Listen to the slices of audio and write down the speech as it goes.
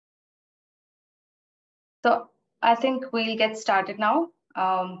So I think we'll get started now.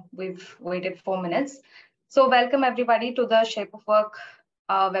 We've waited 4 minutes. So welcome everybody to the Shape of Work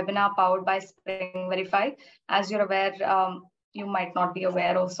webinar powered by SpringVerify. As you're aware, you might not be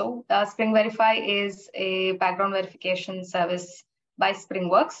aware also, SpringVerify is a background verification service by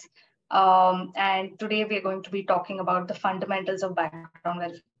SpringWorks. And today we're going to be talking about the fundamentals of background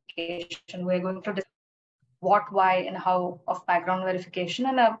verification. We're going to discuss what, why, and how of background verification.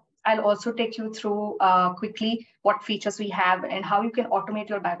 And I'll also take you through quickly what features we have and how you can automate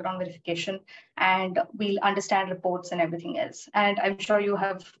your background verification, and we'll understand reports and everything else. And I'm sure you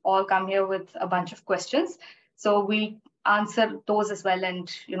have all come here with a bunch of questions. So we'll answer those as well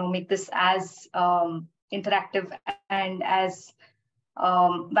and make this as interactive and as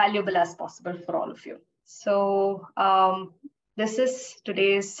valuable as possible for all of you. So this is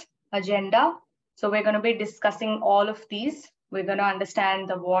today's agenda. So we're going to be discussing all of these. We're going to understand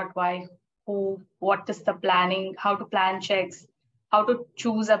the what, why, who, what is the planning, how to plan checks, how to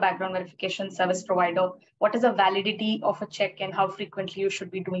choose a background verification service provider, what is the validity of a check and how frequently you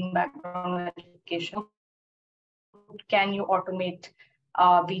should be doing background verification. Can you automate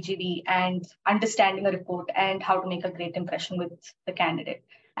BGV and understanding a report and how to make a great impression with the candidate.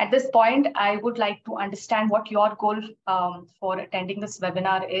 At this point, I would like to understand what your goal for attending this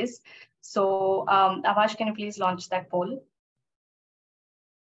webinar is. So Avash, can you please launch that poll?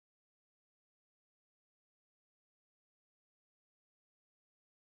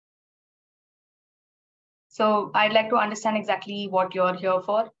 So I'd like to understand exactly what you're here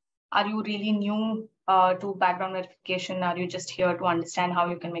for. Are you really new to background verification? Are you just here to understand how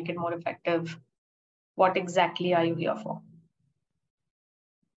you can make it more effective? What exactly are you here for?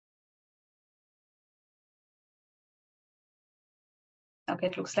 Okay,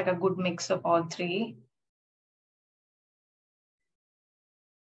 it looks like a good mix of all three.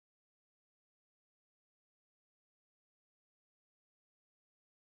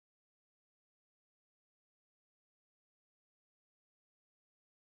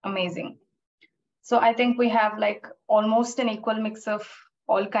 Amazing. So I think we have like almost an equal mix of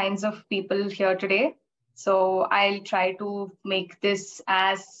all kinds of people here today. So I'll try to make this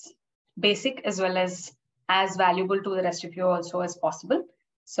as basic as well as valuable to the rest of you also as possible.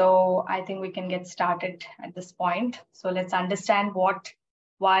 So I think we can get started at this point. So let's understand what,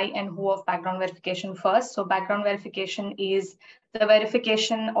 why, and who of background verification first. So background verification is the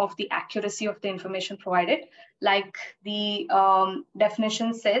verification of the accuracy of the information provided. Like the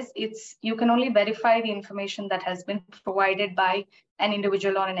definition says, you can only verify the information that has been provided by an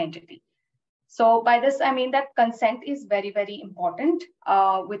individual or an entity. So by this, I mean that consent is very, very important.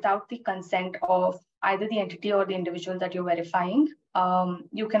 Without the consent of either the entity or the individual that you're verifying,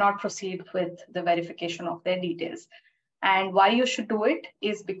 you cannot proceed with the verification of their details. And why you should do it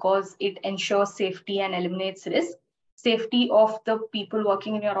is because it ensures safety and eliminates risk. Safety of the people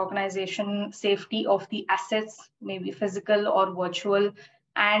working in your organization, safety of the assets, maybe physical or virtual,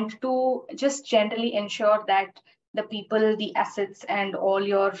 and to just generally ensure that the people, the assets, and all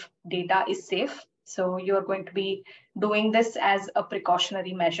your data is safe. So you're going to be doing this as a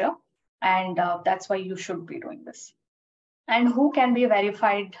precautionary measure, and that's why you should be doing this. And who can be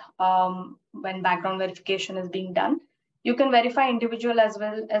verified when background verification is being done? You can verify individual as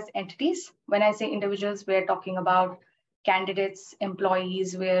well as entities. When I say individuals, we're talking about candidates,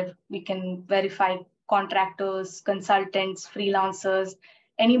 employees, where we can verify contractors, consultants, freelancers,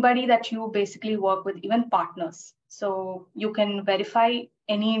 anybody that you basically work with, even partners. So you can verify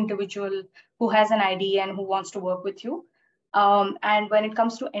any individual who has an ID and who wants to work with you. And when it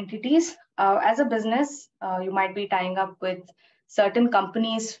comes to entities, as a business, you might be tying up with certain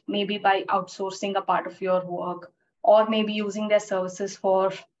companies, maybe by outsourcing a part of your work, or maybe using their services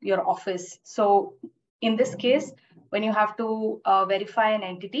for your office. So in this case, when you have to verify an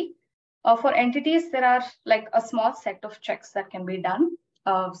entity, for entities, there are like a small set of checks that can be done,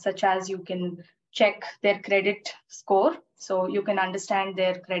 such as you can check their credit score. So you can understand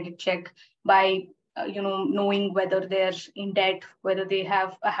their credit check by knowing whether they're in debt, whether they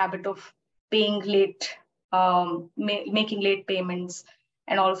have a habit of paying late, making late payments,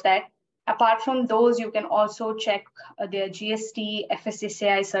 and all of that. Apart from those, you can also check their GST,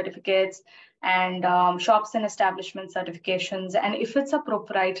 FSSAI certificates, and shops and establishment certifications. And if it's a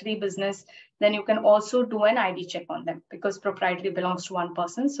proprietary business, then you can also do an ID check on them, because proprietary belongs to one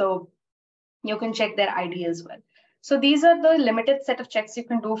person. So you can check their ID as well. So these are the limited set of checks you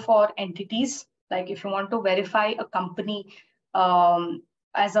can do for entities. Like if you want to verify a company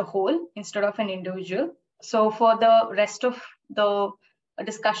as a whole instead of an individual. So for the rest of the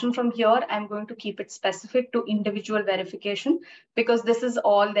discussion from here, I'm going to keep it specific to individual verification, because this is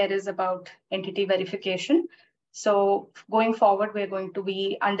all there is about entity verification. So going forward, we're going to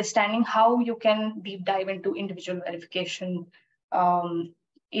be understanding how you can deep dive into individual verification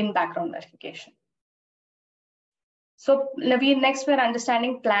in background verification. So next we're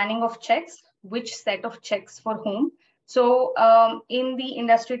understanding planning of checks, which set of checks for whom. So in the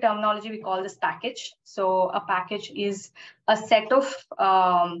industry terminology, we call this package. So a package is a set of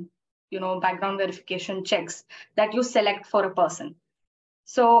background verification checks that you select for a person.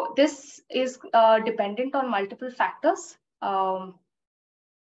 So this is dependent on multiple factors. So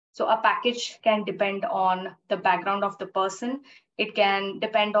a package can depend on the background of the person. It can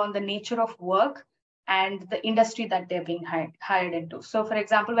depend on the nature of work and the industry that they're being hired into. So for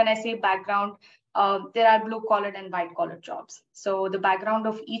example, when I say background, there are blue collar and white collar jobs. So the background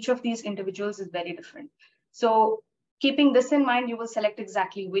of each of these individuals is very different. So keeping this in mind, you will select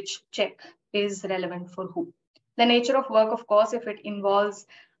exactly which check is relevant for who. The nature of work, of course, if it involves,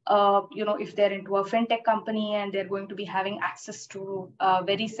 if they're into a fintech company and they're going to be having access to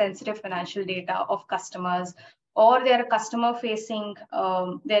very sensitive financial data of customers, or they're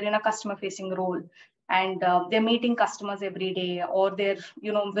they're in a customer facing role, and they're meeting customers every day, or they're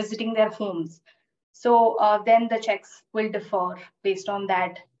visiting their homes. So then the checks will differ based on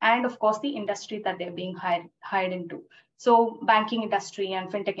that, and of course the industry that they're being hired into. So banking industry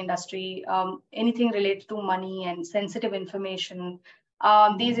and fintech industry, anything related to money and sensitive information,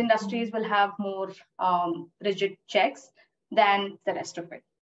 these industries will have more rigid checks than the rest of it.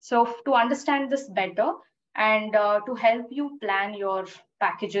 So to understand this better and to help you plan your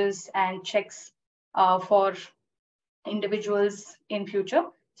packages and checks for individuals in future,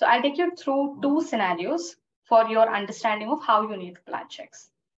 so I'll take you through two scenarios for your understanding of how you need to plan checks.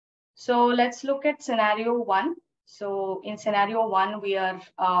 So let's look at scenario one. So in scenario one, we are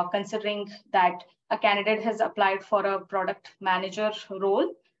considering that a candidate has applied for a product manager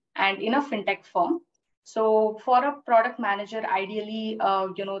role and in a fintech firm. So for a product manager, ideally,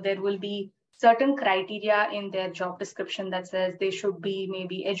 there will be certain criteria in their job description that says they should be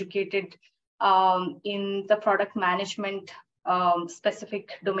maybe educated in the product management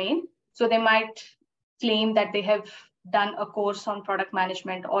specific domain. So they might claim that they have done a course on product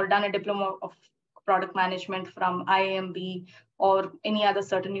management or done a diploma of product management from IIMB or any other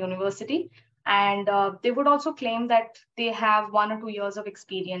certain university. And they would also claim that they have 1 or 2 years of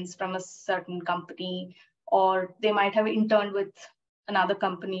experience from a certain company, or they might have interned with another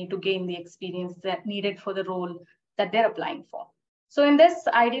company to gain the experience that needed for the role that they're applying for. So in this,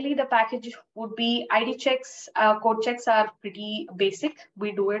 ideally, the package would be ID checks. Code checks are pretty basic.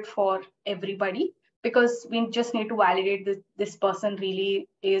 We do it for everybody because we just need to validate that this person really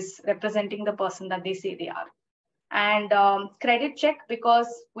is representing the person that they say they are. And credit check,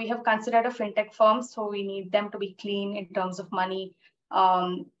 because we have considered a fintech firm, so we need them to be clean in terms of money,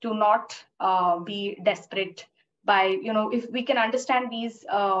 to not be desperate by, if we can understand these,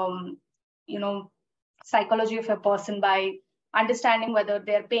 psychology of a person by understanding whether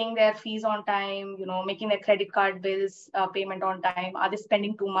they're paying their fees on time, making their credit card bills payment on time. Are they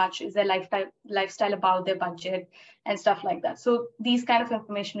spending too much? Is their lifestyle above their budget and stuff like that? So these kind of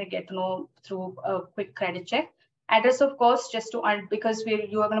information we get to know through a quick credit check. Address, of course, just to because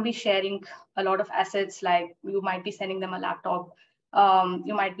you are going to be sharing a lot of assets, like you might be sending them a laptop,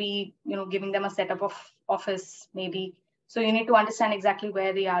 you might be giving them a setup of office maybe. So you need to understand exactly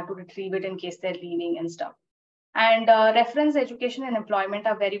where they are to retrieve it in case they're leaving and stuff. And reference, education, and employment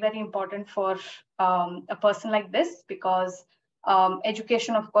are very, very important for a person like this, because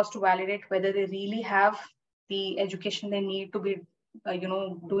education, of course, to validate whether they really have the education they need to be,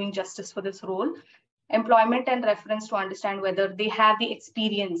 doing justice for this role. Employment and reference to understand whether they have the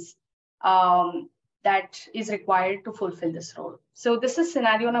experience that is required to fulfill this role. So this is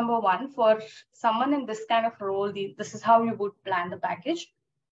scenario number one. For someone in this kind of role, this is how you would plan the package.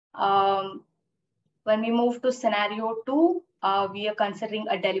 When we move to scenario two, we are considering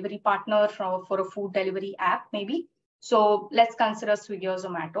a delivery partner for a food delivery app, maybe. So let's consider Swiggy or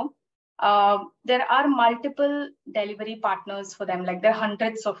Zomato. There are multiple delivery partners for them, like there are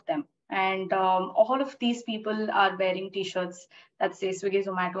hundreds of them. And all of these people are wearing T-shirts that say Swiggy,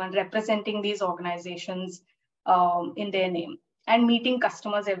 Zomato, and representing these organizations in their name and meeting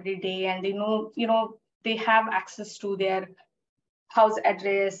customers every day. And they know, they have access to their house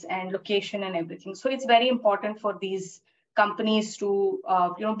address and location and everything. So it's very important for these companies to,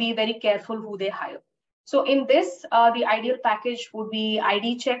 be very careful who they hire. So in this, the ideal package would be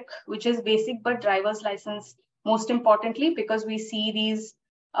ID check, which is basic, but driver's license, most importantly, because we see these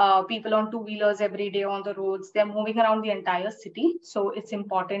people on two-wheelers every day on the roads. They're moving around the entire city. So it's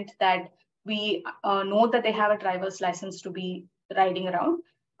important that we know that they have a driver's license to be riding around.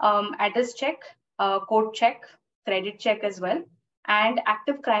 Address check, code check, credit check as well, and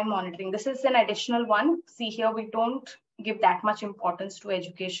active crime monitoring. This is an additional one. See here, we don't give that much importance to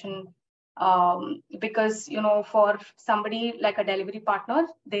education because, you know, for somebody like a delivery partner,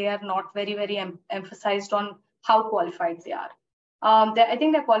 they are not very emphasized on how qualified they are. I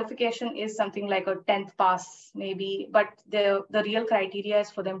think the qualification is something like a 10th pass maybe, but the real criteria is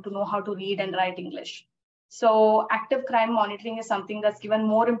for them to know how to read and write English. So active crime monitoring is something that's given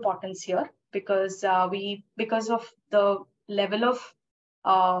more importance here because because of the level of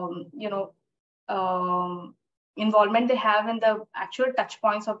involvement they have in the actual touch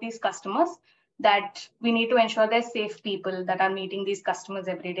points of these customers, that we need to ensure they're safe people that are meeting these customers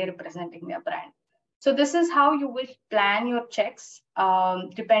every day representing their brand. So this is how you will plan your checks,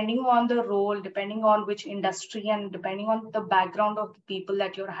 depending on the role, depending on which industry, and depending on the background of the people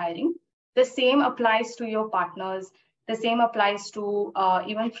that you're hiring. The same applies to your partners. The same applies to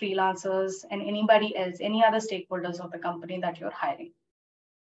even freelancers and anybody else, any other stakeholders of the company that you're hiring.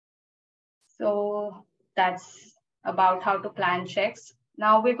 So that's about how to plan checks.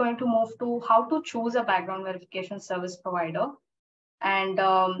 Now we're going to move to how to choose a background verification service provider. And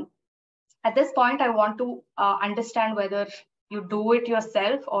at this point, I want to understand whether you do it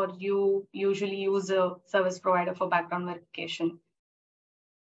yourself or you usually use a service provider for background verification.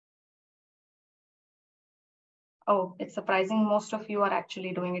 Oh, it's surprising most of you are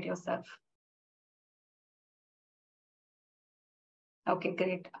actually doing it yourself. Okay,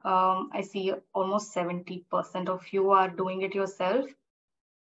 great. I see almost 70% of you are doing it yourself,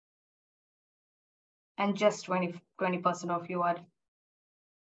 and just 20% of you are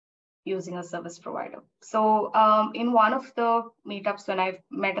using a service provider. So in one of the meetups when I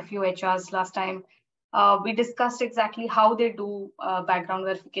met a few HRs last time, we discussed exactly how they do background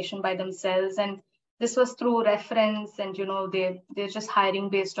verification by themselves. And this was through reference, and you know, they're just hiring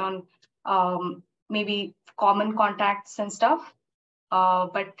based on maybe common contacts and stuff.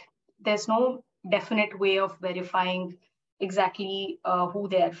 But there's no definite way of verifying exactly who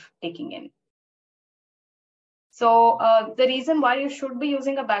they're taking in. So the reason why you should be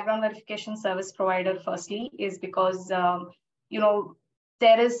using a background verification service provider, firstly, is because you know,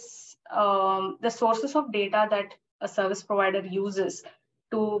 there is the sources of data that a service provider uses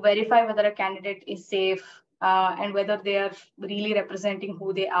to verify whether a candidate is safe and whether they are really representing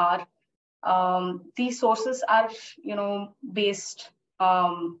who they are. These sources are, you know, based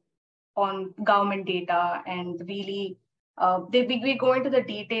on government data, and really we go into the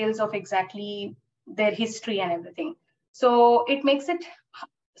details of exactly their history and everything. So it makes it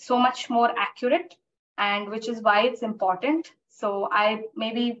so much more accurate, and which is why it's important. So I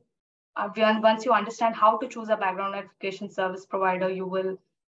maybe once you understand how to choose a background verification service provider, you will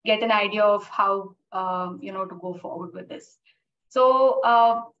get an idea of how you know, to go forward with this.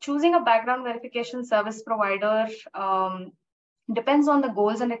 So choosing a background verification service provider depends on the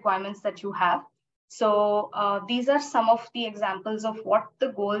goals and requirements that you have. So these are some of the examples of what the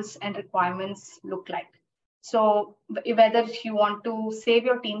goals and requirements look like. So whether you want to save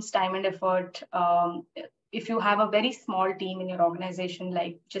your team's time and effort, if you have a very small team in your organization,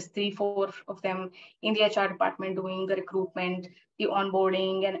 like just 3-4 of them in the HR department doing the recruitment, the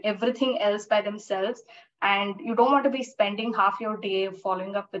onboarding, and everything else by themselves, and you don't want to be spending half your day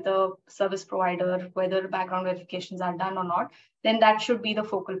following up with a service provider, whether background verifications are done or not, then that should be the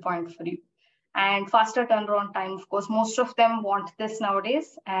focal point for you. And faster turnaround time, of course, most of them want this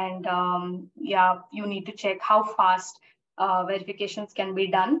nowadays. And yeah, you need to check how fast verifications can be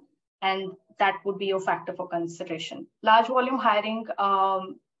done, and that would be your factor for consideration. Large volume hiring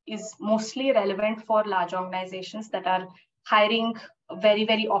is mostly relevant for large organizations that are hiring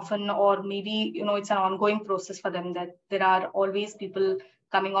very often, or maybe, you know, it's an ongoing process for them, that there are always people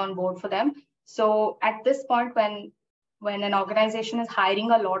coming on board for them. So at this point, when an organization is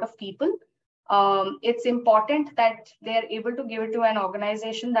hiring a lot of people, it's important that they're able to give it to an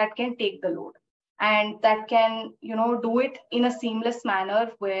organization that can take the load, and that can, you know, do it in a seamless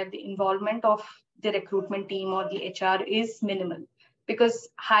manner where the involvement of the recruitment team or the HR is minimal. Because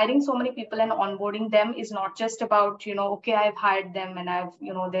hiring so many people and onboarding them is not just about, you know, okay, I've hired them and I've,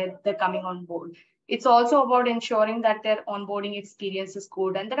 you know, they're coming on board. It's also about ensuring that their onboarding experience is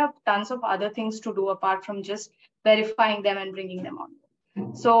good, and there are tons of other things to do apart from just verifying them and bringing them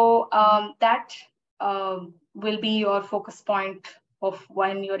on. So that will be your focus point of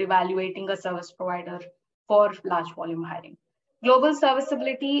when you're evaluating a service provider for large volume hiring. Global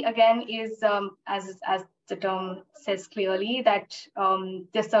serviceability, again, is as the term says clearly, that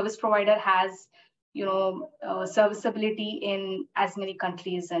the service provider has, serviceability in as many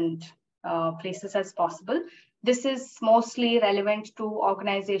countries and places as possible. This is mostly relevant to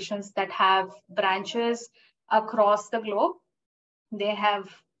organizations that have branches across the globe. They have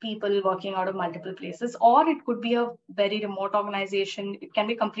people working out of multiple places, or it could be a very remote organization. It can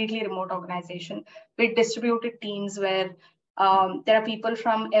be completely remote organization with distributed teams where there are people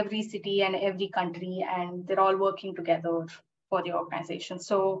from every city and every country, and they're all working together for the organization.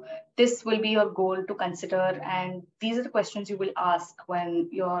 So this will be your goal to consider, and these are the questions you will ask when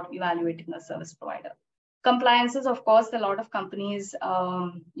you're evaluating a service provider. Compliances, of course, a lot of companies,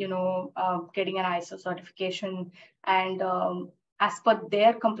 getting an ISO certification, and as per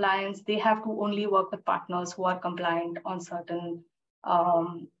their compliance, they have to only work with partners who are compliant on certain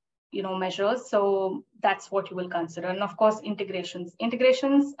measures. So that's what you will consider. And of course, integrations.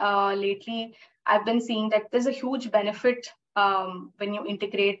 Lately, I've been seeing that there's a huge benefit when you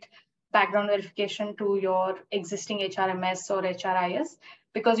integrate background verification to your existing HRMS or HRIS,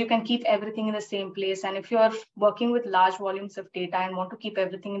 because you can keep everything in the same place. And if you're working with large volumes of data and want to keep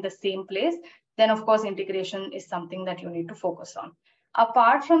everything in the same place, then of course, integration is something that you need to focus on.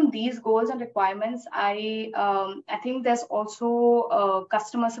 Apart from these goals and requirements, I think there's also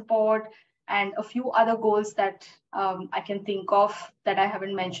customer support and a few other goals that I can think of that I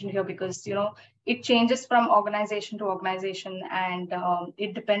haven't mentioned here, because it changes from organization to organization, and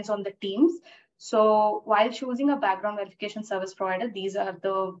it depends on the teams. So while choosing a background verification service provider, these are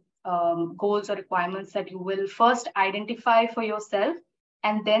the goals or requirements that you will first identify for yourself,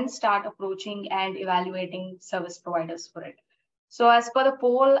 and then start approaching and evaluating service providers for it. So as per the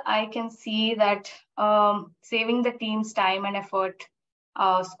poll, I can see that saving the team's time and effort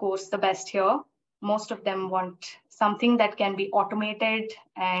scores the best here. Most of them want something that can be automated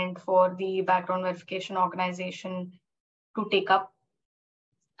and for the background verification organization to take up.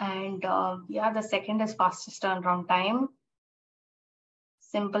 And the second is fastest turnaround time.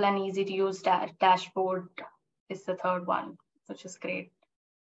 Simple and easy to use dashboard is the third one, which is great.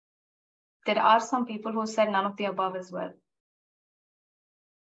 There are some people who said none of the above as well.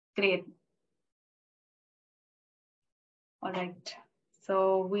 Great. All right.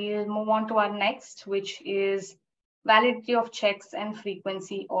 So we'll move on to our next, which is validity of checks and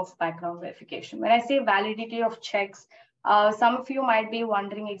frequency of background verification. When I say validity of checks, some of you might be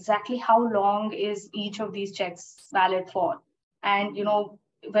wondering exactly how long is each of these checks valid for, and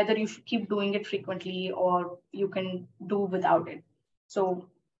whether you should keep doing it frequently or you can do without it. So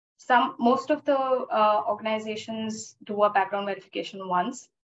most of the organizations do a background verification once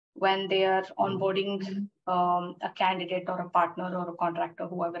when they are onboarding a candidate or a partner or a contractor,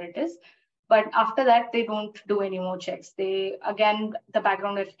 whoever it is. But after that, they don't do any more checks. The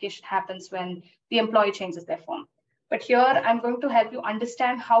background verification happens when the employee changes their form. But here, I'm going to help you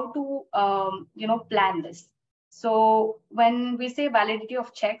understand how to, plan this. So when we say validity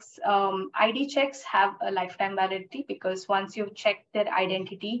of checks, ID checks have a lifetime validity, because once you've checked their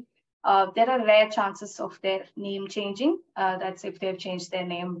identity, there are rare chances of their name changing. That's if they've changed their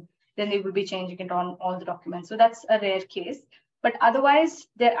name, then they will be changing it on all the documents. So that's a rare case. But otherwise,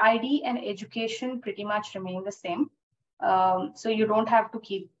 their ID and education pretty much remain the same. So you don't have to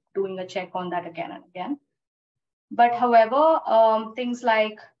keep doing a check on that again and again. But however, things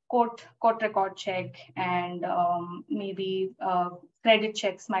like court record check and maybe credit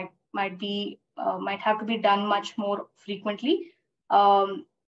checks might have to be done much more frequently.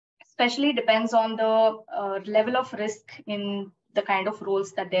 Especially depends on the level of risk in the kind of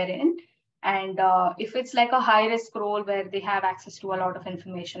roles that they're in. And if it's like a high risk role where they have access to a lot of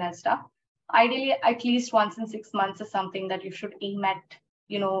information and stuff, ideally at least once in 6 months is something that you should aim at,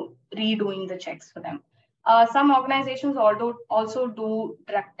 redoing the checks for them. Some organizations also do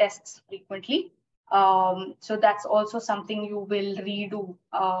drug tests frequently. So that's also something you will redo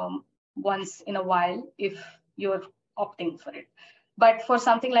once in a while if you're opting for it. But for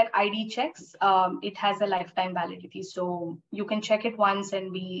something like ID checks, it has a lifetime validity. So you can check it once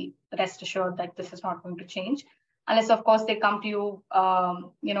and be rest assured that this is not going to change. Unless, of course, they come to you,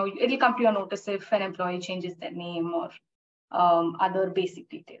 it'll come to your notice if an employee changes their name or other basic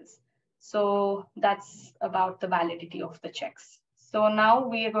details. So that's about the validity of the checks. So now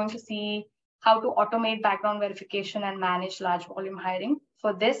we are going to see how to automate background verification and manage large volume hiring.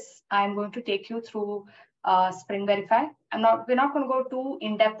 For this, I'm going to take you through SpringVerify. We're not going to go too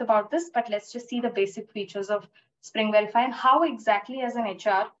in depth about this, but let's just see the basic features of SpringVerify and how exactly as an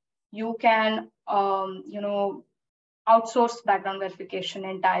HR you can, outsource background verification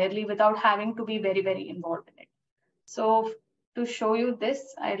entirely without having to be very, very involved in it. So to show you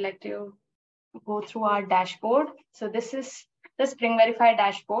this, I'd like to go through our dashboard. So this is the SpringVerify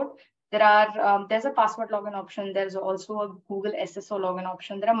dashboard. There's a password login option. There's also a Google SSO login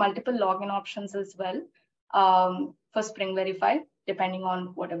option. There are multiple login options as well for SpringVerify, depending on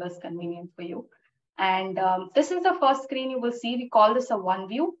whatever is convenient for you. And this is the first screen you will see. We call this a one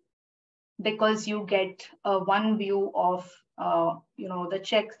view because you get one view of the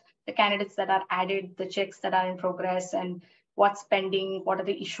checks, the candidates that are added, the checks that are in progress, and what's pending, what are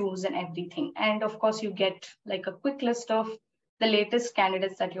the issues and everything. And of course, you get like a quick list of the latest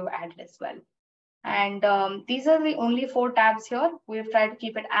candidates that you've added as well. And these are the only 4 tabs here. We've tried to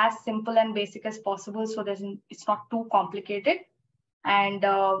keep it as simple and basic as possible so it's not too complicated. And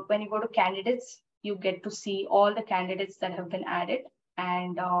when you go to candidates, you get to see all the candidates that have been added.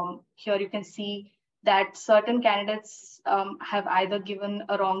 And here you can see that certain candidates have either given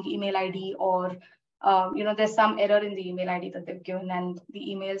a wrong email ID or there's some error in the email ID that they've given and the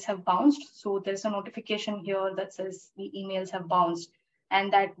emails have bounced. So there's a notification here that says the emails have bounced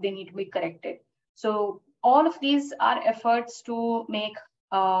and that they need to be corrected. So all of these are efforts to make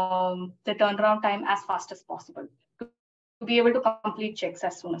the turnaround time as fast as possible, to be able to complete checks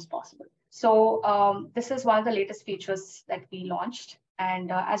as soon as possible. So this is one of the latest features that we launched.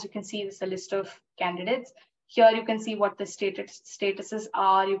 And as you can see, this is a list of candidates. Here you can see what the statuses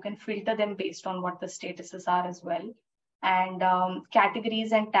are. You can filter them based on what the statuses are as well. And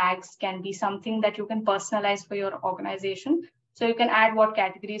categories and tags can be something that you can personalize for your organization. So you can add what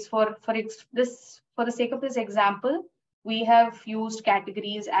categories for the sake of this example, we have used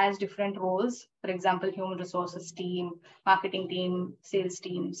categories as different roles. For example, human resources team, marketing team, sales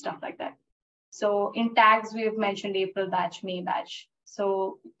team, stuff like that. So in tags, we have mentioned April batch, May batch.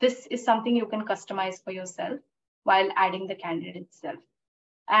 So this is something you can customize for yourself while adding the candidate itself.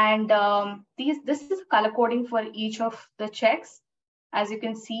 And this is color coding for each of the checks. As you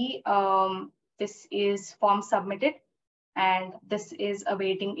can see, this is form submitted, and this is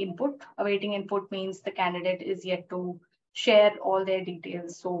awaiting input. Awaiting input means the candidate is yet to share all their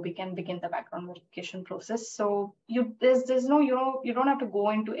details, so we can begin the background verification process. So there's no, you don't have to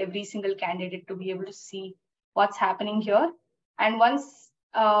go into every single candidate to be able to see what's happening here. And once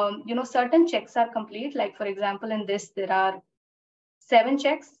certain checks are complete, like for example, in this, there are 7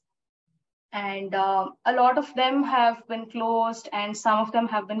 checks, and a lot of them have been closed and some of them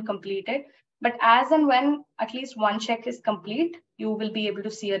have been completed. But as and when at least one check is complete, you will be able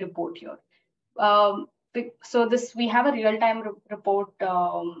to see a report here. So we have a real-time report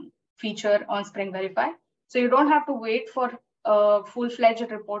feature on SpringVerify. So you don't have to wait for a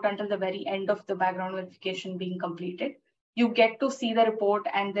full-fledged report until the very end of the background verification being completed. You get to see the report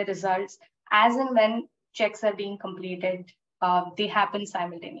and the results as and when checks are being completed. They happen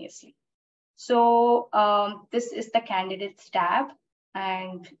simultaneously. So this is the candidates tab,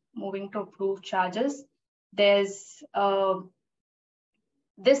 and moving to approve charges, there's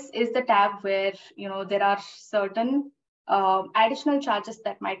this is the tab where there are certain additional charges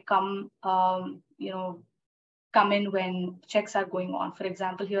that might come in when checks are going on. For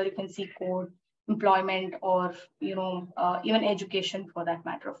example, here you can see code, employment, or even education for that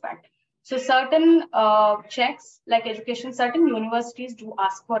matter of fact. So certain checks like education, certain universities do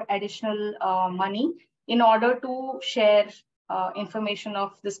ask for additional money in order to share information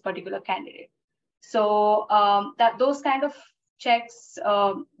of this particular candidate. So those kind of checks,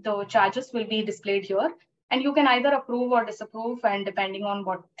 the charges will be displayed here, and you can either approve or disapprove, and depending on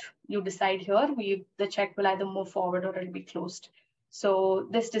what you decide here, the check will either move forward or it'll be closed. So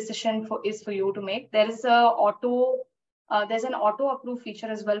this decision is for you to make. There's an auto approve feature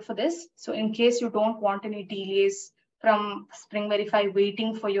as well for this. So in case you don't want any delays from SpringVerify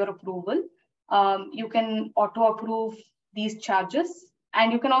waiting for your approval, you can auto approve these charges,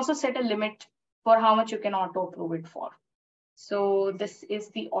 and you can also set a limit for how much you can auto approve it for. So this is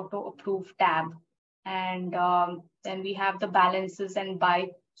the auto approve tab, and then we have the balances and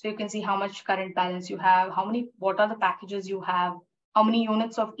buy. So you can see how much current balance you have, what are the packages you have, how many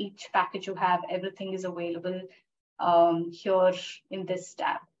units of each package you have. Everything is available here in this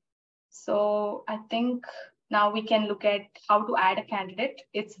tab. So I think now we can look at how to add a candidate.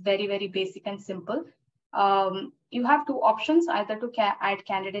 It's very, very basic and simple. You have 2 options, either to add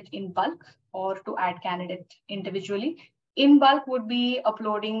candidate in bulk or to add candidate individually. In bulk would be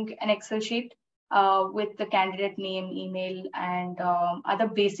uploading an Excel sheet with the candidate name, email, and other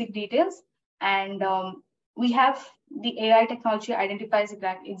basic details. And we have the AI technology identifies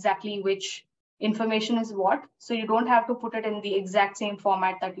exactly which information is what. So you don't have to put it in the exact same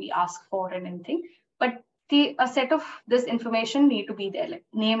format that we ask for and anything. But a set of this information need to be there, like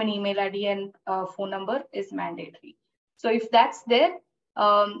name and email ID and phone number is mandatory. So if that's there,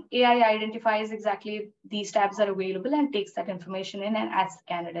 AI identifies exactly these tabs are available and takes that information in and adds the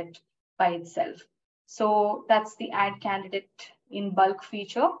candidate by itself. So that's the add candidate in bulk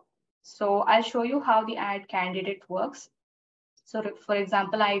feature. So I'll show you how the add candidate works. So for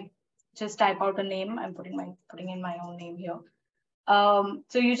example, I just type out a name. I'm putting in my own name here.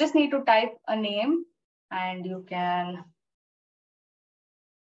 So you just need to type a name and you can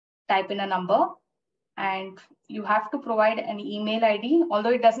type in a number, and you have to provide an email ID, although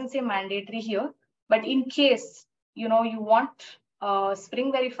it doesn't say mandatory here. But in case you want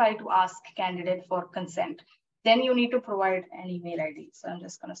SpringVerify to ask candidate for consent, then you need to provide an email ID. So I'm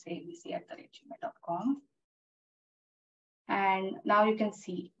just going to say abc@gmail.com. And now you can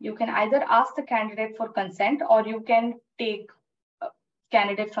see, you can either ask the candidate for consent, or you can take a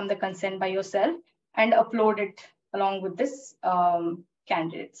candidate from the consent by yourself and upload it along with this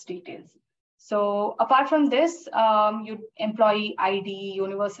candidate's details. So apart from this, employee ID,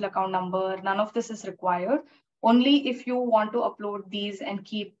 universal account number, none of this is required. Only if you want to upload these and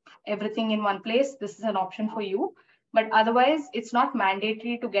keep everything in one place, this is an option for you. But otherwise, it's not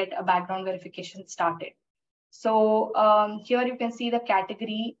mandatory to get a background verification started. So here you can see the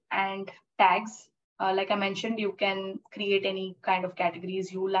category and tags. Like I mentioned, you can create any kind of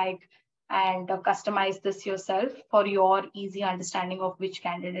categories you like and customize this yourself for your easy understanding of which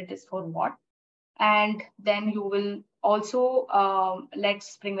candidate is for what. And then you will also let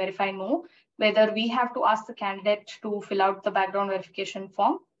SpringVerify know whether we have to ask the candidate to fill out the background verification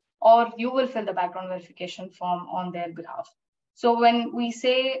form, or you will fill the background verification form on their behalf. So when we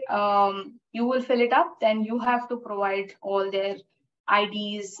say you will fill it up, then you have to provide all their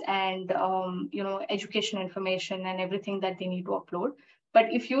IDs and education information and everything that they need to upload.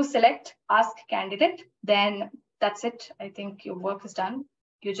 But if you select ask candidate, then that's it. I think your work is done.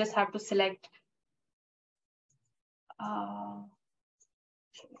 You just have to select all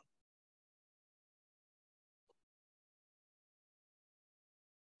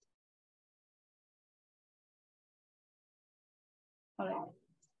right.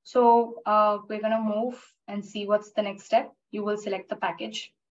 So we're going to move and see what's the next step. You will select the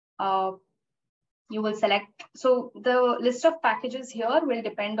package. You will select. So the list of packages here will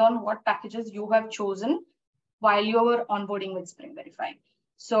depend on what packages you have chosen while you were onboarding with SpringVerify.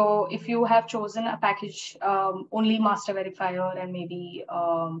 So if you have chosen a package only master verifier and maybe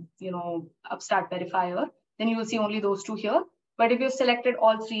upstart verifier, then you will see only those two here. But if you selected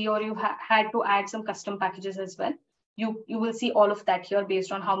all three, or you had to add some custom packages as well, you will see all of that here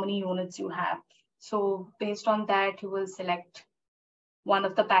based on how many units you have. So based on that, you will select one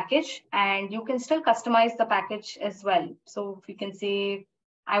of the package, and you can still customize the package as well. So if you can say,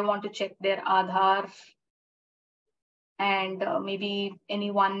 I want to check their Aadhaar and maybe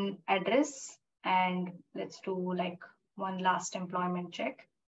any one address, and let's do like one last employment check,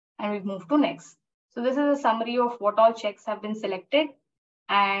 and we move to next. So this is a summary of what all checks have been selected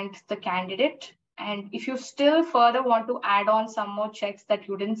and the candidate. And if you still further want to add on some more checks that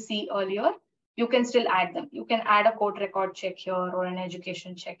you didn't see earlier, you can still add them. You can add a court record check here or an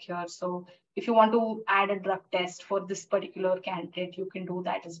education check here. So if you want to add a drug test for this particular candidate, you can do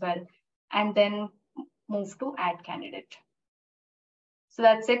that as well. And then move to add candidate. So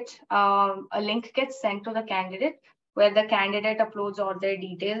that's it. A link gets sent to the candidate where the candidate uploads all their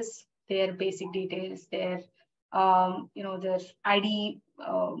details, their basic details, their their ID,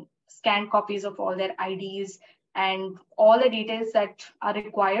 scanned copies of all their IDs, and all the details that are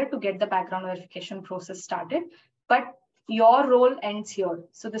required to get the background verification process started. But your role ends here.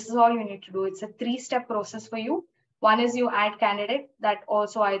 So this is all you need to do. It's a 3-step process for you. One is you add candidate, that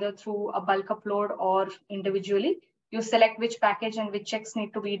also either through a bulk upload or individually. You select which package and which checks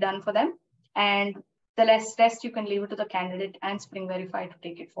need to be done for them. And the rest you can leave it to the candidate and SpringVerify to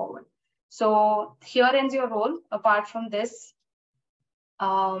take it forward. So here ends your role. Apart from this,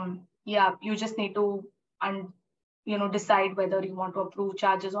 you just need to decide whether you want to approve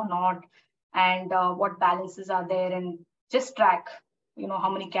charges or not, and what balances are there, and just track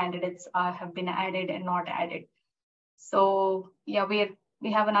how many candidates have been added and not added. So yeah,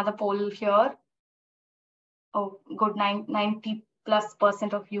 we have another poll here. Oh, good,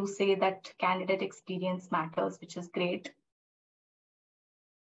 90+% of you say that candidate experience matters, which is great.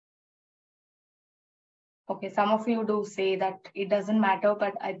 Okay, some of you do say that it doesn't matter,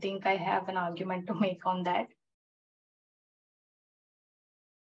 but I think I have an argument to make on that.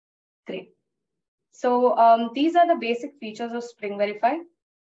 Great. So these are the basic features of SpringVerify.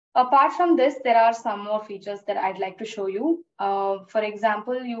 Apart from this, there are some more features that I'd like to show you. For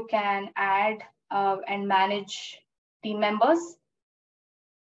example, you can add and manage team members.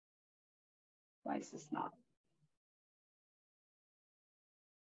 Why is this not?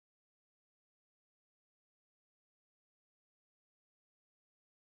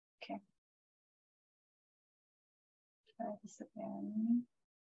 Okay. Try this again.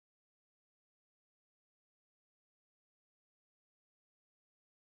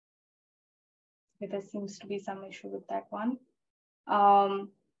 There seems to be some issue with that one.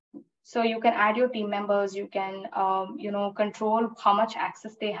 So you can add your team members. You can, control how much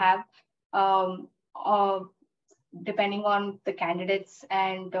access they have, depending on the candidates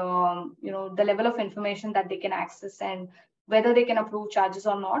and, the level of information that they can access and whether they can approve charges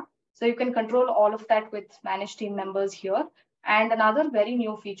or not. So you can control all of that with manage team members here. And another very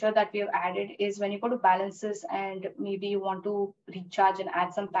new feature that we have added is when you go to balances and maybe you want to recharge and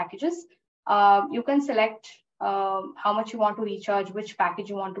add some packages, you can select how much you want to recharge, which package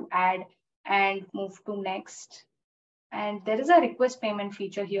you want to add, and move to next. And there is a request payment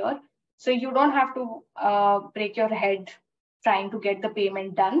feature here. So you don't have to break your head trying to get the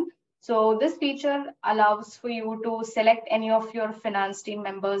payment done. So this feature allows for you to select any of your finance team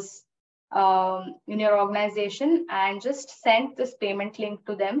members in your organization and just send this payment link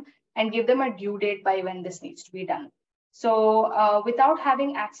to them and give them a due date by when this needs to be done. So without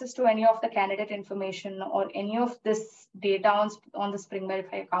having access to any of the candidate information or any of this data on the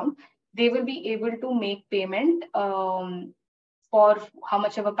SpringVerify account, they will be able to make payment for how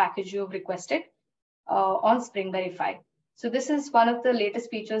much of a package you have requested on SpringVerify. So this is one of the latest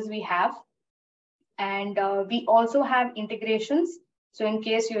features we have. And we also have integrations. So in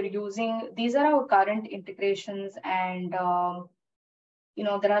case you're using, these are our current integrations, and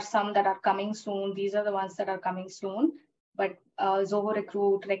there are some that are coming soon. These are the ones that are coming soon. But Zoho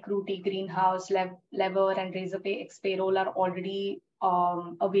Recruit, Recruity, Greenhouse, Lever, and Razorpay Xpayroll are already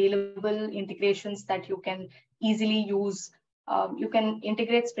available integrations that you can easily use. You can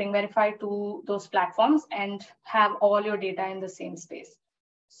integrate SpringVerify to those platforms and have all your data in the same space.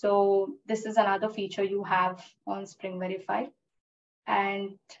 So this is another feature you have on SpringVerify.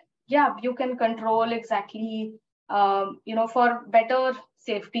 And yeah, you can control exactly, for better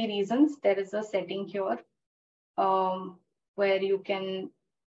safety reasons, there is a setting here where you can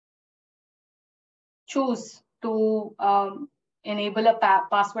choose to enable a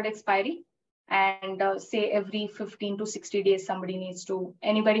password expiry, and say every 15 to 60 days,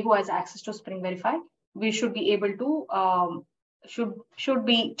 anybody who has access to SpringVerify, we should be able to, should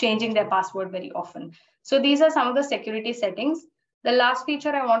be changing their password very often. So these are some of the security settings. The last feature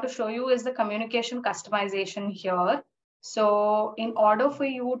I want to show you is the communication customization here. So in order for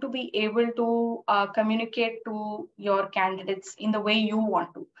you to be able to communicate to your candidates in the way you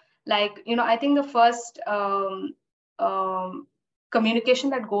want to, I think the first communication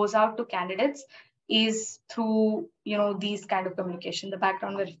that goes out to candidates is through, these kind of communication. The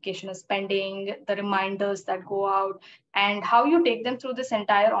background verification is pending, the reminders that go out, and how you take them through this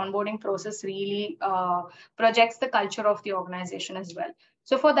entire onboarding process really projects the culture of the organization as well.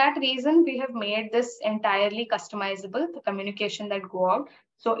 So for that reason, we have made this entirely customizable, the communication that go out.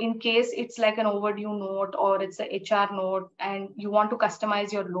 So in case it's like an overdue note or it's a HR note and you want to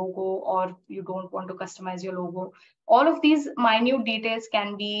customize your logo or you don't want to customize your logo, all of these minute details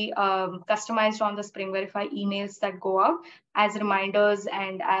can be customized on the SpringVerify emails that go out as reminders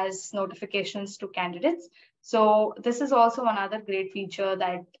and as notifications to candidates. So this is also another great feature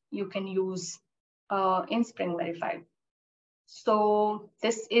that you can use in SpringVerify. So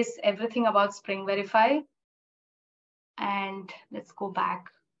this is everything about SpringVerify. And let's go back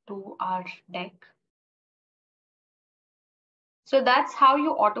to our deck. So that's how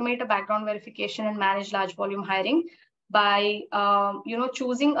you automate a background verification and manage large volume hiring by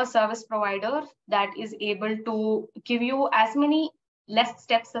choosing a service provider that is able to give you as many less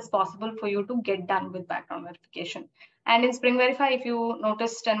steps as possible for you to get done with background verification. And in SpringVerify, if you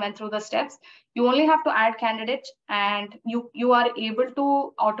noticed and went through the steps, you only have to add candidate and you are able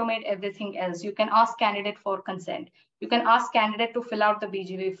to automate everything else. You can ask candidate for consent. You can ask candidate to fill out the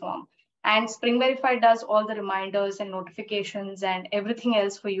BGV form. And SpringVerify does all the reminders and notifications and everything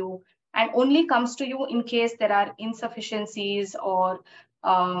else for you, and only comes to you in case there are insufficiencies or,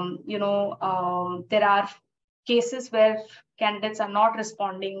 there are cases where candidates are not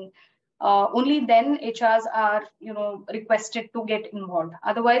responding. Only then HRs are, requested to get involved.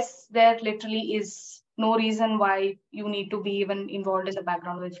 Otherwise, there literally is no reason why you need to be even involved in the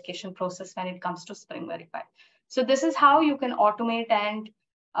background verification process when it comes to SpringVerify. So this is how you can automate and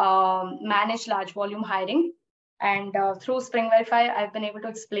manage large volume hiring. And through SpringVerify, I've been able to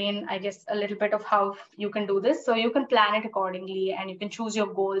explain, I guess, a little bit of how you can do this. So you can plan it accordingly and you can choose your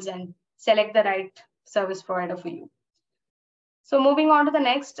goals and select the right service provider for you. So moving on to the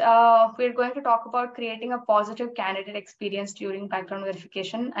next, we're going to talk about creating a positive candidate experience during background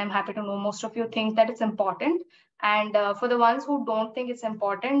verification. I'm happy to know most of you think that it's important. And for the ones who don't think it's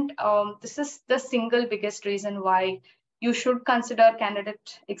important, this is the single biggest reason why you should consider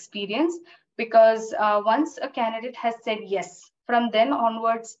candidate experience, because once a candidate has said yes, from then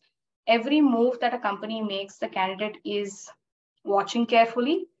onwards, every move that a company makes, the candidate is watching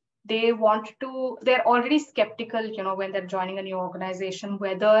carefully. They're already skeptical, when they're joining a new organization,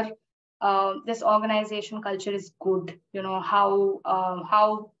 whether this organization culture is good,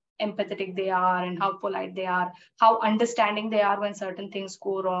 how empathetic they are and how polite they are, how understanding they are when certain things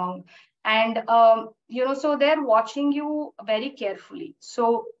go wrong. And, so they're watching you very carefully.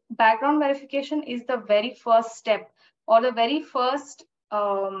 So background verification is the very first step, or the very first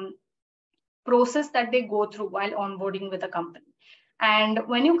process that they go through while onboarding with a company. And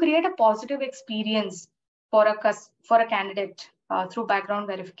when you create a positive experience for a candidate through background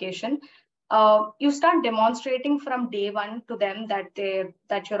verification, you start demonstrating from day one to them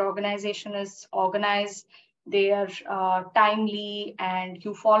that your organization is organized, they are timely, and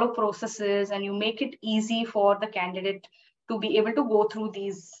you follow processes, and you make it easy for the candidate to be able to go through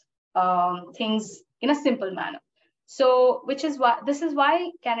these things in a simple manner. So, this is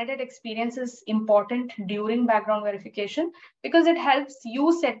why candidate experience is important during background verification, because it helps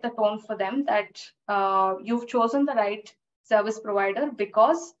you set the tone for them that you've chosen the right service provider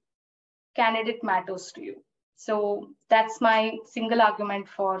because candidate matters to you. So that's my single argument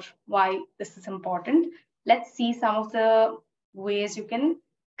for why this is important. Let's see some of the ways you can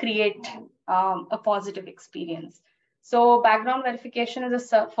create a positive experience. So background verification is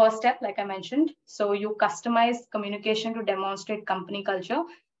the first step, like I mentioned. So you customize communication to demonstrate company culture.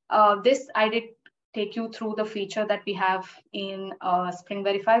 This I did take you through the feature that we have in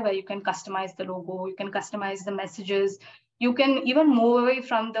SpringVerify, where you can customize the logo, you can customize the messages, you can even move away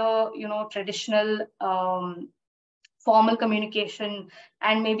from the traditional formal communication,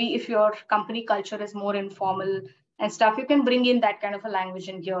 and maybe if your company culture is more informal and stuff, you can bring in that kind of a language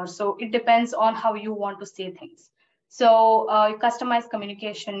in here. So it depends on how you want to say things. So customize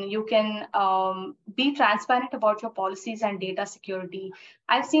communication, you can be transparent about your policies and data security.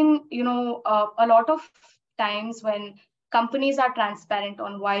 I've seen a lot of times when companies are transparent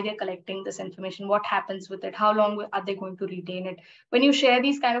on why they're collecting this information, what happens with it, how long are they going to retain it. When you share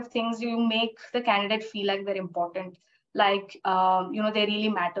these kind of things, you make the candidate feel like they're important, like they really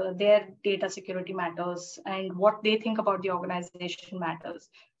matter, their data security matters, and what they think about the organization matters.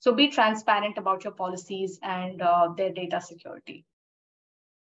 So be transparent about your policies and their data security.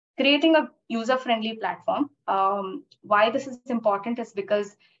 Creating a user-friendly platform. Why this is important is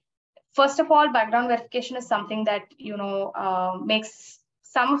because, first of all, background verification is something that makes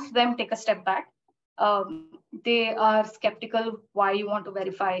some of them take a step back. They are skeptical why you want to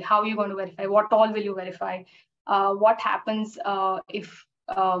verify, how you're going to verify, what all will you verify, what happens if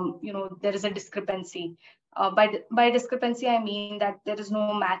there is a discrepancy. By discrepancy, I mean that there is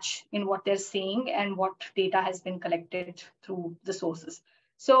no match in what they're saying and what data has been collected through the sources.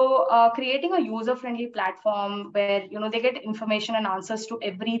 So creating a user-friendly platform where they get information and answers to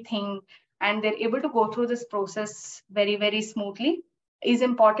everything, and they're able to go through this process very, very smoothly is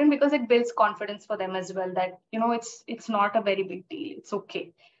important, because it builds confidence for them as well, that it's not a very big deal, it's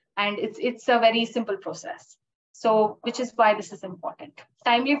okay, and it's a very simple process. So which is why this is important.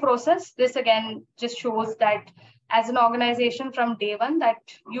 Timely process. This again just shows that as an organization from day one, that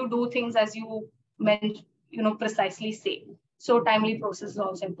you do things as you meant, precisely say. So timely process is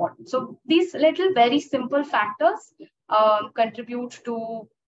also important. So these little very simple factors contribute to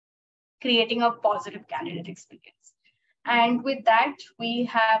creating a positive candidate experience. And with that, we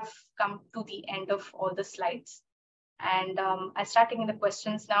have come to the end of all the slides. And I start taking the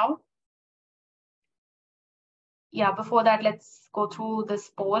questions now. Yeah, before that, let's go through this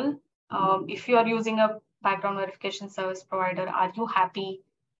poll. If you are using a background verification service provider, are you happy,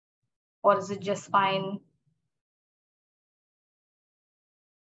 or is it just fine?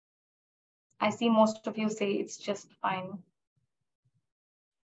 I see most of you say it's just fine.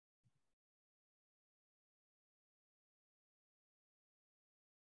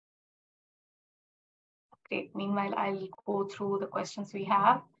 Great. Meanwhile, I'll go through the questions we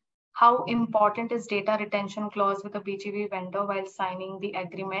have. How important is data retention clause with a BGV vendor while signing the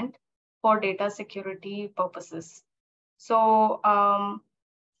agreement for data security purposes? So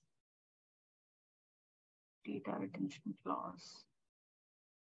data retention clause.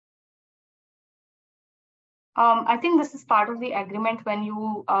 I think this is part of the agreement when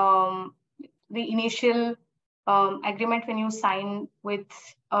you, the initial agreement when you sign with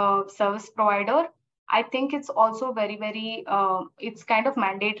a service provider. I think it's also very, very, it's kind of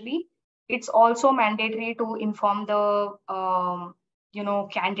mandatory. It's also mandatory to inform the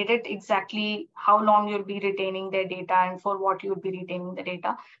candidate exactly how long you'll be retaining their data and for what you'll be retaining the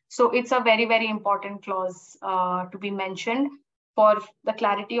data. So it's a very, very important clause to be mentioned for the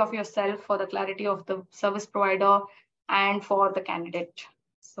clarity of yourself, for the clarity of the service provider, and for the candidate.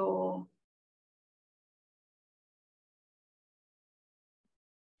 So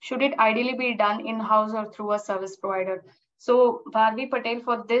should it ideally be done in-house or through a service provider? So Bharvi Patel,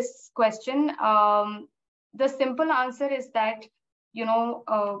 for this question, the simple answer is that,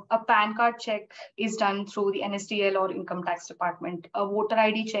 a PAN card check is done through the NSDL or Income Tax Department. A voter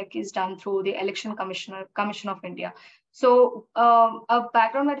ID check is done through the Election Commission of India. So a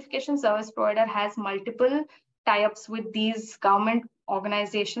background verification service provider has multiple tie-ups with these government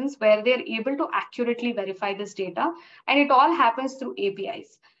organizations where they're able to accurately verify this data, and it all happens through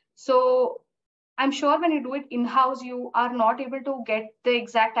APIs. So I'm sure when you do it in-house, you are not able to get the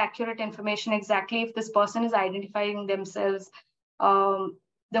exact accurate information exactly if this person is identifying themselves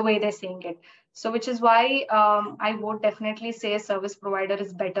the way they're saying it. So which is why I would definitely say a service provider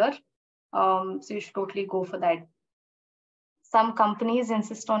is better. So you should totally go for that. Some companies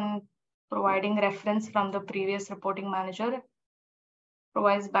insist on providing reference from the previous reporting manager.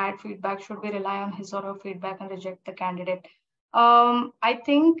 Provides bad feedback, should we rely on his or her feedback and reject the candidate? I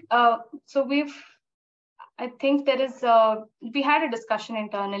think so. I think there is. We had a discussion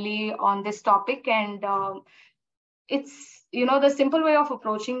internally on this topic, and it's the simple way of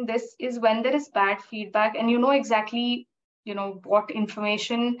approaching this is when there is bad feedback, and exactly what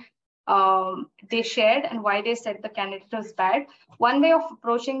information they shared and why they said the candidate was bad. One way of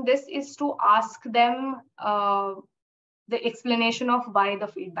approaching this is to ask them the explanation of why the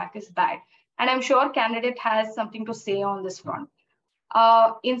feedback is bad. And I'm sure candidate has something to say on this front.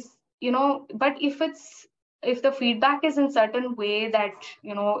 But if the feedback is in certain way that,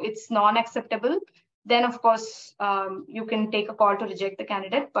 it's non-acceptable, then of course, you can take a call to reject the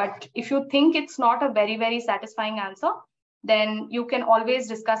candidate. But if you think it's not a very, very satisfying answer, then you can always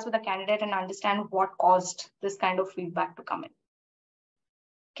discuss with the candidate and understand what caused this kind of feedback to come in.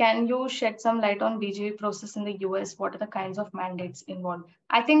 Can you shed some light on BGV process in the US? What are the kinds of mandates involved?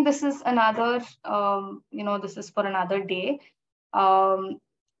 I think this is another, this is for another day. For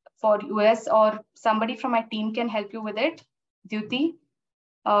US, or somebody from my team can help you with it. Duty,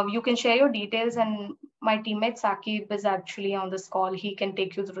 you can share your details, and my teammate Sakib is actually on this call. He can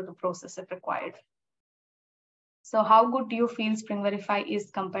take you through the process if required. So how good do you feel SpringVerify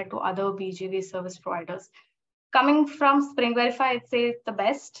is compared to other BGV service providers? Coming from SpringVerify, I'd say it's the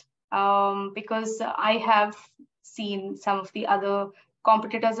best because I have seen some of the other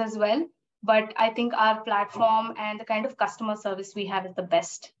competitors as well. But I think our platform and the kind of customer service we have is the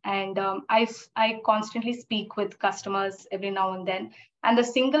best. And I constantly speak with customers every now and then. And the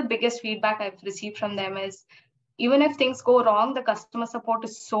single biggest feedback I've received from them is, even if things go wrong, the customer support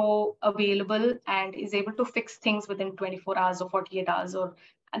is so available and is able to fix things within 24 hours or 48 hours or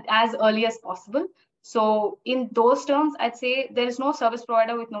as early as possible. So in those terms, I'd say there is no service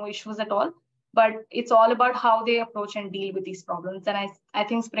provider with no issues at all, but it's all about how they approach and deal with these problems. And I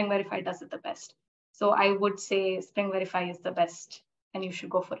think SpringVerify does it the best. So I would say SpringVerify is the best and you should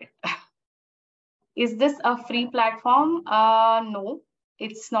go for it. Is this a free platform? No,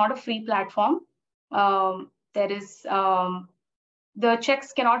 it's not a free platform. There is, the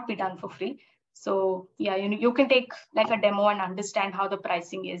checks cannot be done for free. So yeah, you can take like a demo and understand how the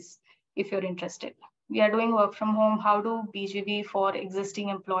pricing is if you're interested. We are doing work from home. How do BGV for existing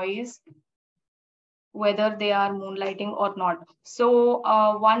employees, whether they are moonlighting or not? So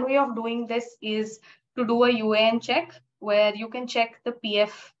one way of doing this is to do a UAN check where you can check the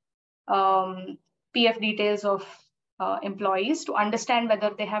PF details of employees to understand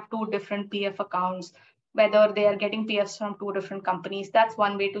whether they have two different PF accounts, whether they are getting PFs from two different companies. That's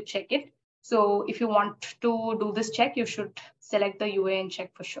one way to check it. So if you want to do this check, you should select the UAN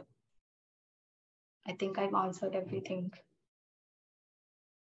check for sure. I think I've answered everything.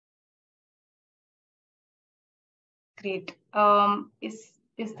 Great. Is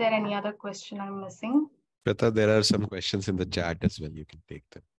there any other question I'm missing? Shweta, there are some questions in the chat as well. You can take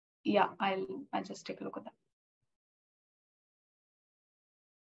them. Yeah, I'll just take a look at that.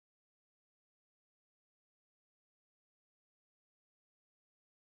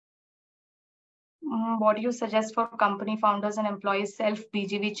 What do you suggest for company founders and employees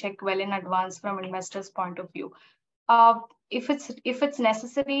self-BGV check well in advance from investors' point of view? If it's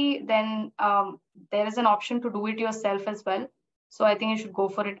necessary, then there is an option to do it yourself as well. So I think you should go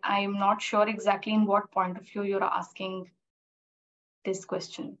for it. I'm not sure exactly in what point of view you're asking this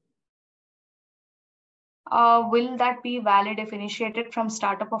question. Will that be valid if initiated from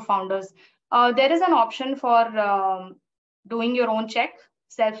startup or founders? There is an option for doing your own check,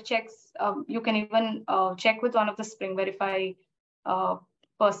 self-checks. You can even check with one of the SpringVerify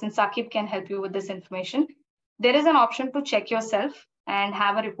person. Saqib can help you with this information. There is an option to check yourself and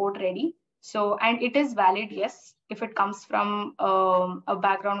have a report ready. So, and it is valid, yes, if it comes from a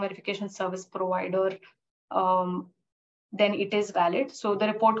background verification service provider, um, then it is valid. So the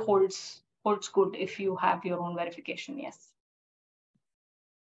report holds good if you have your own verification, yes.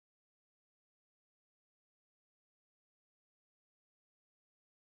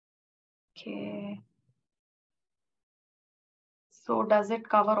 Okay. So does it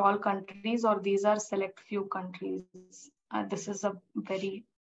cover all countries or these are select few countries? This is a very,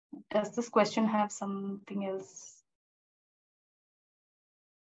 does this question have something else?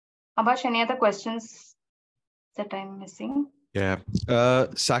 Abash, any other questions that I'm missing? Yeah.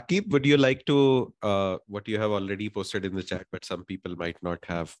 Saqib, would you like to, what you have already posted in the chat, but some people might not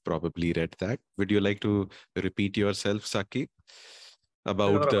have probably read that. Would you like to repeat yourself, Saqib,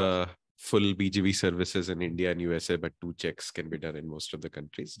 about Sure, the full BGV services in India and USA, but 2 checks can be done in most of the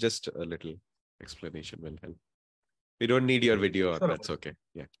countries? Just a little explanation will help. We don't need your video, Sure. that's okay.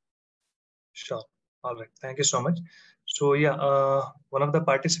 Yeah. Sure. All right. Thank you so much. So yeah, one of the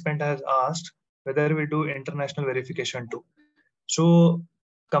participant has asked whether we do international verification too. So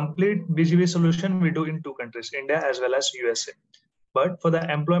complete BGV solution we do in 2 countries, India as well as USA. But for the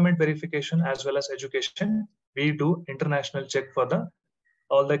employment verification as well as education, we do international check for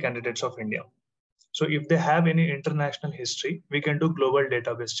all the candidates of India. So if they have any international history, we can do global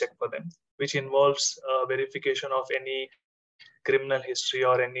database check for them, which involves verification of any criminal history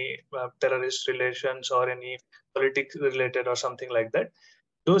or any terrorist relations or any politics related or something like that.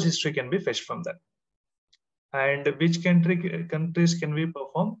 Those history can be fetched from that. And which countries can we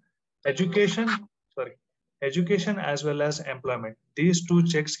perform? Education, education as well as employment. These 2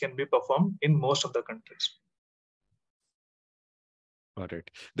 checks can be performed in most of the countries. Got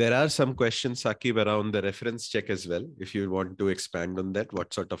it. There are some questions, Saqib, around the reference check as well. If you want to expand on that,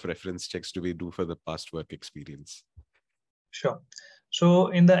 what sort of reference checks do we do for the past work experience? Sure. So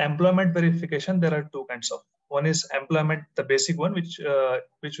in the employment verification, there are 2 kinds of. One is employment, the basic one, which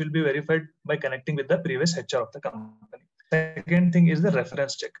will be verified by connecting with the previous HR of the company. Second thing is the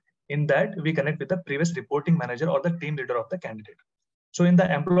reference check. In that, we connect with the previous reporting manager or the team leader of the candidate. So in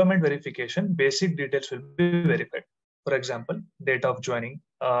the employment verification, basic details will be verified. For example, date of joining,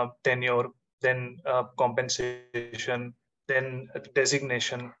 tenure, then compensation, then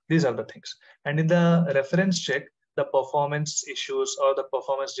designation. These are the things. And in the reference check, the performance issues or the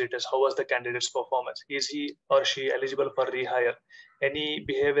performance details. How was the candidate's performance? Is he or she eligible for rehire? Any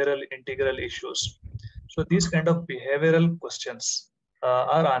behavioral integral issues? So these kind of behavioral questions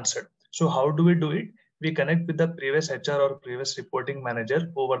are answered. So how do we do it? We connect with the previous HR or previous reporting manager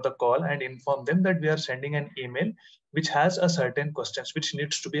over the call and inform them that we are sending an email which has a certain questions which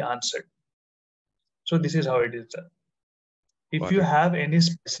needs to be answered. So this is how it is done. If you have any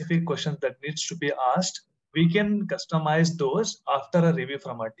specific questions that needs to be asked, we can customize those after a review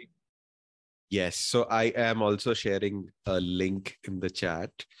from our team. Yes, so I am also sharing a link in the chat.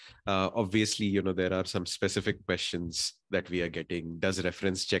 Obviously, there are some specific questions that we are getting. Does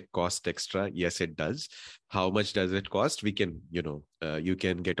reference check cost extra? Yes, it does. How much does it cost? We can, you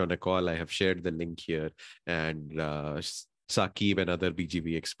can get on a call. I have shared the link here, and Saqib and other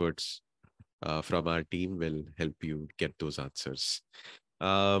BGV experts from our team will help you get those answers.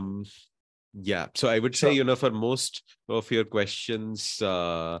 Yeah, so I would say, for most of your questions,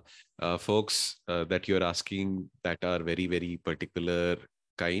 folks, that you're asking that are very, very particular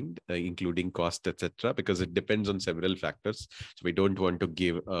kind, including cost, etc., because it depends on several factors. So we don't want to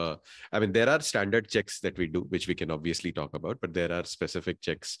give, there are standard checks that we do, which we can obviously talk about, but there are specific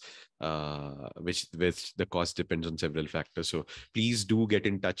checks which the cost depends on several factors. So please do get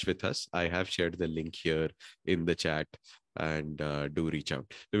in touch with us. I have shared the link here in the chat, and do reach out.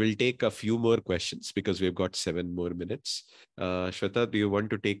 We will take a few more questions because we've got 7 more minutes. Shweta, do you want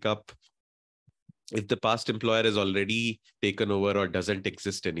to take up, if the past employer is already taken over or doesn't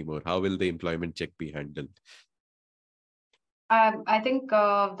exist anymore, how will the employment check be handled? I think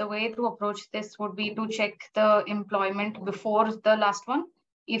the way to approach this would be to check the employment before the last one,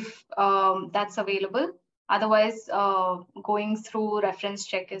 if that's available. Otherwise, going through reference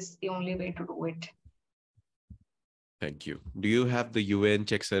check is the only way to do it. Thank you. Do you have the UAN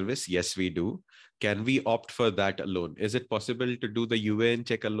check service? Yes, we do. Can we opt for that alone? Is it possible to do the UAN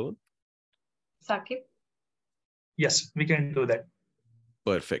check alone? Saqib? Yes, we can do that.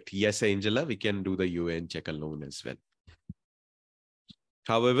 Perfect. Yes, Angela, we can do the UAN check alone as well.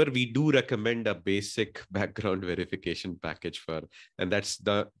 However, we do recommend a basic background verification package for, and that's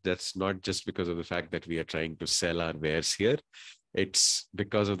not just because of the fact that we are trying to sell our wares here. It's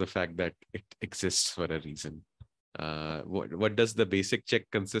because of the fact that it exists for a reason. What does the basic check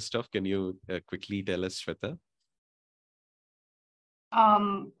consist of? Can you quickly tell us, Shweta?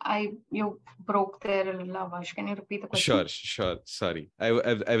 You broke there a little, Avash. Can you repeat the question? Sure. Sorry.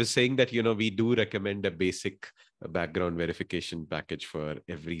 I was saying that, we do recommend a basic background verification package for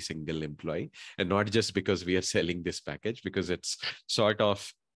every single employee, and not just because we are selling this package, because it's sort of,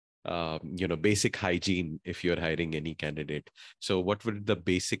 basic hygiene if you're hiring any candidate. So what would the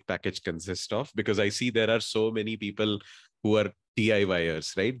basic package consist of? Because I see there are so many people who are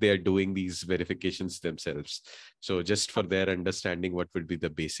DIYers, right? They are doing these verifications themselves. So just for their understanding, what would be the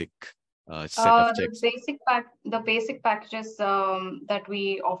basic set of checks? The basic packages that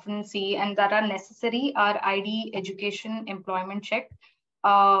we often see and that are necessary are ID, education, employment check,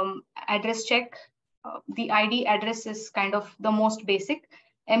 address check. The ID address is kind of the most basic.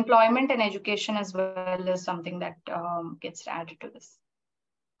 Employment and education as well is something that gets added to this.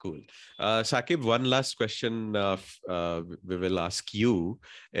 Cool. Saqib, one last question we will ask you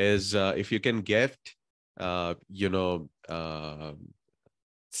is if you can get,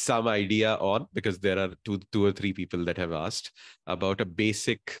 some idea on, because there are two or three people that have asked about a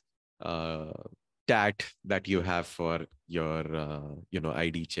basic TAT that you have for your,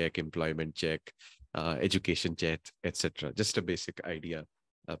 ID check, employment check, education check, etc. Just a basic idea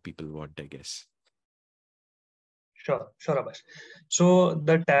people want, I guess. Sure, Abhash. So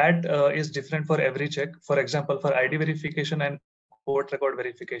the TAT is different for every check. For example, for ID verification and court record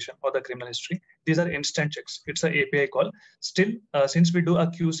verification or the criminal history, these are instant checks. It's an API call. Still, since we do a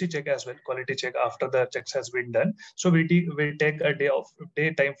QC check as well, quality check after the checks has been done, so we take a day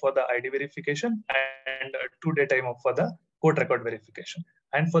time for the ID verification and 2 day time for the court record verification.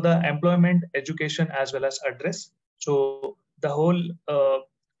 And for the employment, education as well as address, so the whole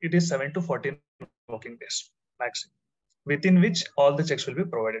it is 7 to 14 working days maximum, within which all the checks will be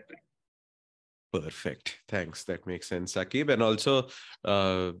provided to you. Perfect. Thanks. That makes sense, Saqib. And also,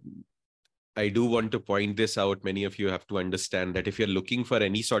 I do want to point this out. Many of you have to understand that if you're looking for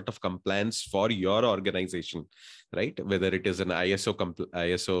any sort of compliance for your organization, right, whether it is an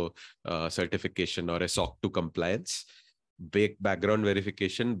ISO certification or a SOC 2 compliance, background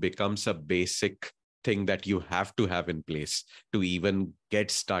verification becomes a basic thing that you have to have in place to even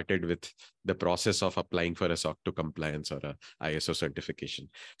get started with the process of applying for a SOC 2 compliance or a ISO certification.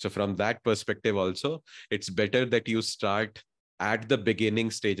 So from that perspective also, it's better that you start at the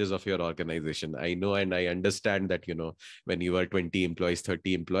beginning stages of your organization. I know and I understand that, when you are 20 employees,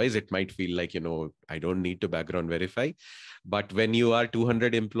 30 employees, it might feel like, I don't need to background verify. But when you are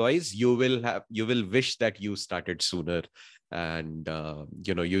 200 employees, you will wish that you started sooner. And,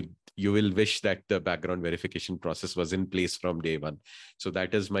 you will wish that the background verification process was in place from day one. So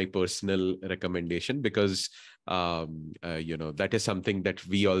that is my personal recommendation, because that is something that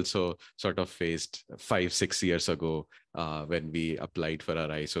we also sort of faced 5-6 years ago when we applied for our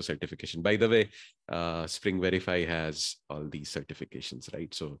ISO certification. By the way, SpringVerify has all these certifications,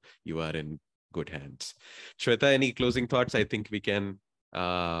 right? So you are in good hands. Shweta, any closing thoughts? I think we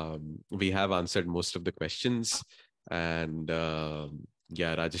have answered most of the questions. And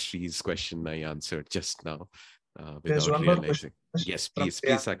Rajashree's question I answered just now without realizing. Yes, please,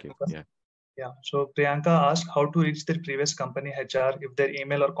 Saqib. Yeah. So Priyanka asked how to reach their previous company HR if their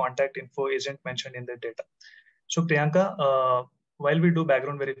email or contact info isn't mentioned in their data. So Priyanka, while we do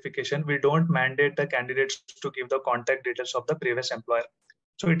background verification, we don't mandate the candidates to give the contact details of the previous employer.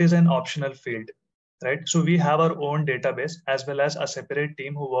 So it is an optional field, right? So we have our own database as well as a separate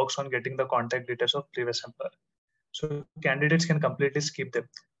team who works on getting the contact details of previous employer. So candidates can completely skip them.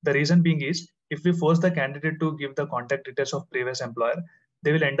 The reason being is, if we force the candidate to give the contact details of previous employer,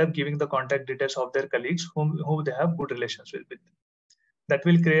 they will end up giving the contact details of their colleagues whom they have good relations with. That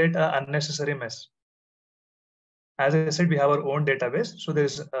will create an unnecessary mess. As I said, we have our own database, so there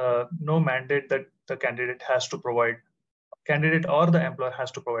is no mandate that the candidate or the employer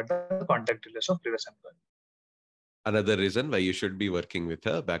has to provide the contact details of previous employer. Another reason why you should be working with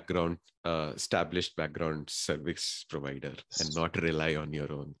a established background service provider and not rely on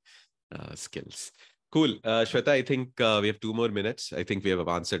your own skills. Cool. Shweta, I think we have 2 more minutes. I think we have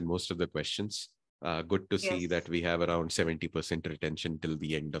answered most of the questions. Good to see that we have around 70% retention till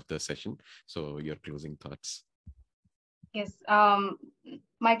the end of the session. So your closing thoughts. Yes.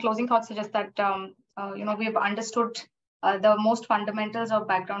 My closing thoughts are just that, we have understood the most fundamentals of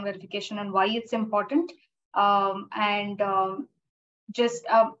background verification and why it's important. Just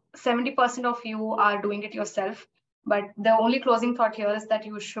 70% of you are doing it yourself. But the only closing thought here is that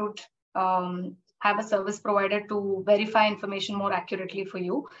you should have a service provider to verify information more accurately for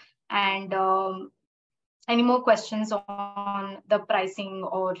you. And any more questions on the pricing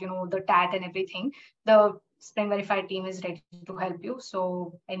or the TAT and everything, the SpringVerify team is ready to help you.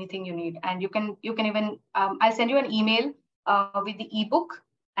 So anything you need, and you can even I'll send you an email with the ebook,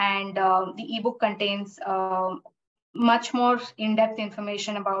 and the ebook contains much more in-depth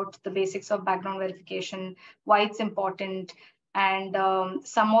information about the basics of background verification, why it's important, and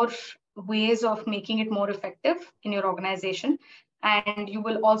some more ways of making it more effective in your organization. And you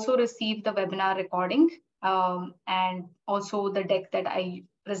will also receive the webinar recording and also the deck that I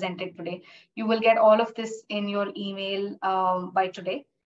presented today. You will get all of this in your email by today.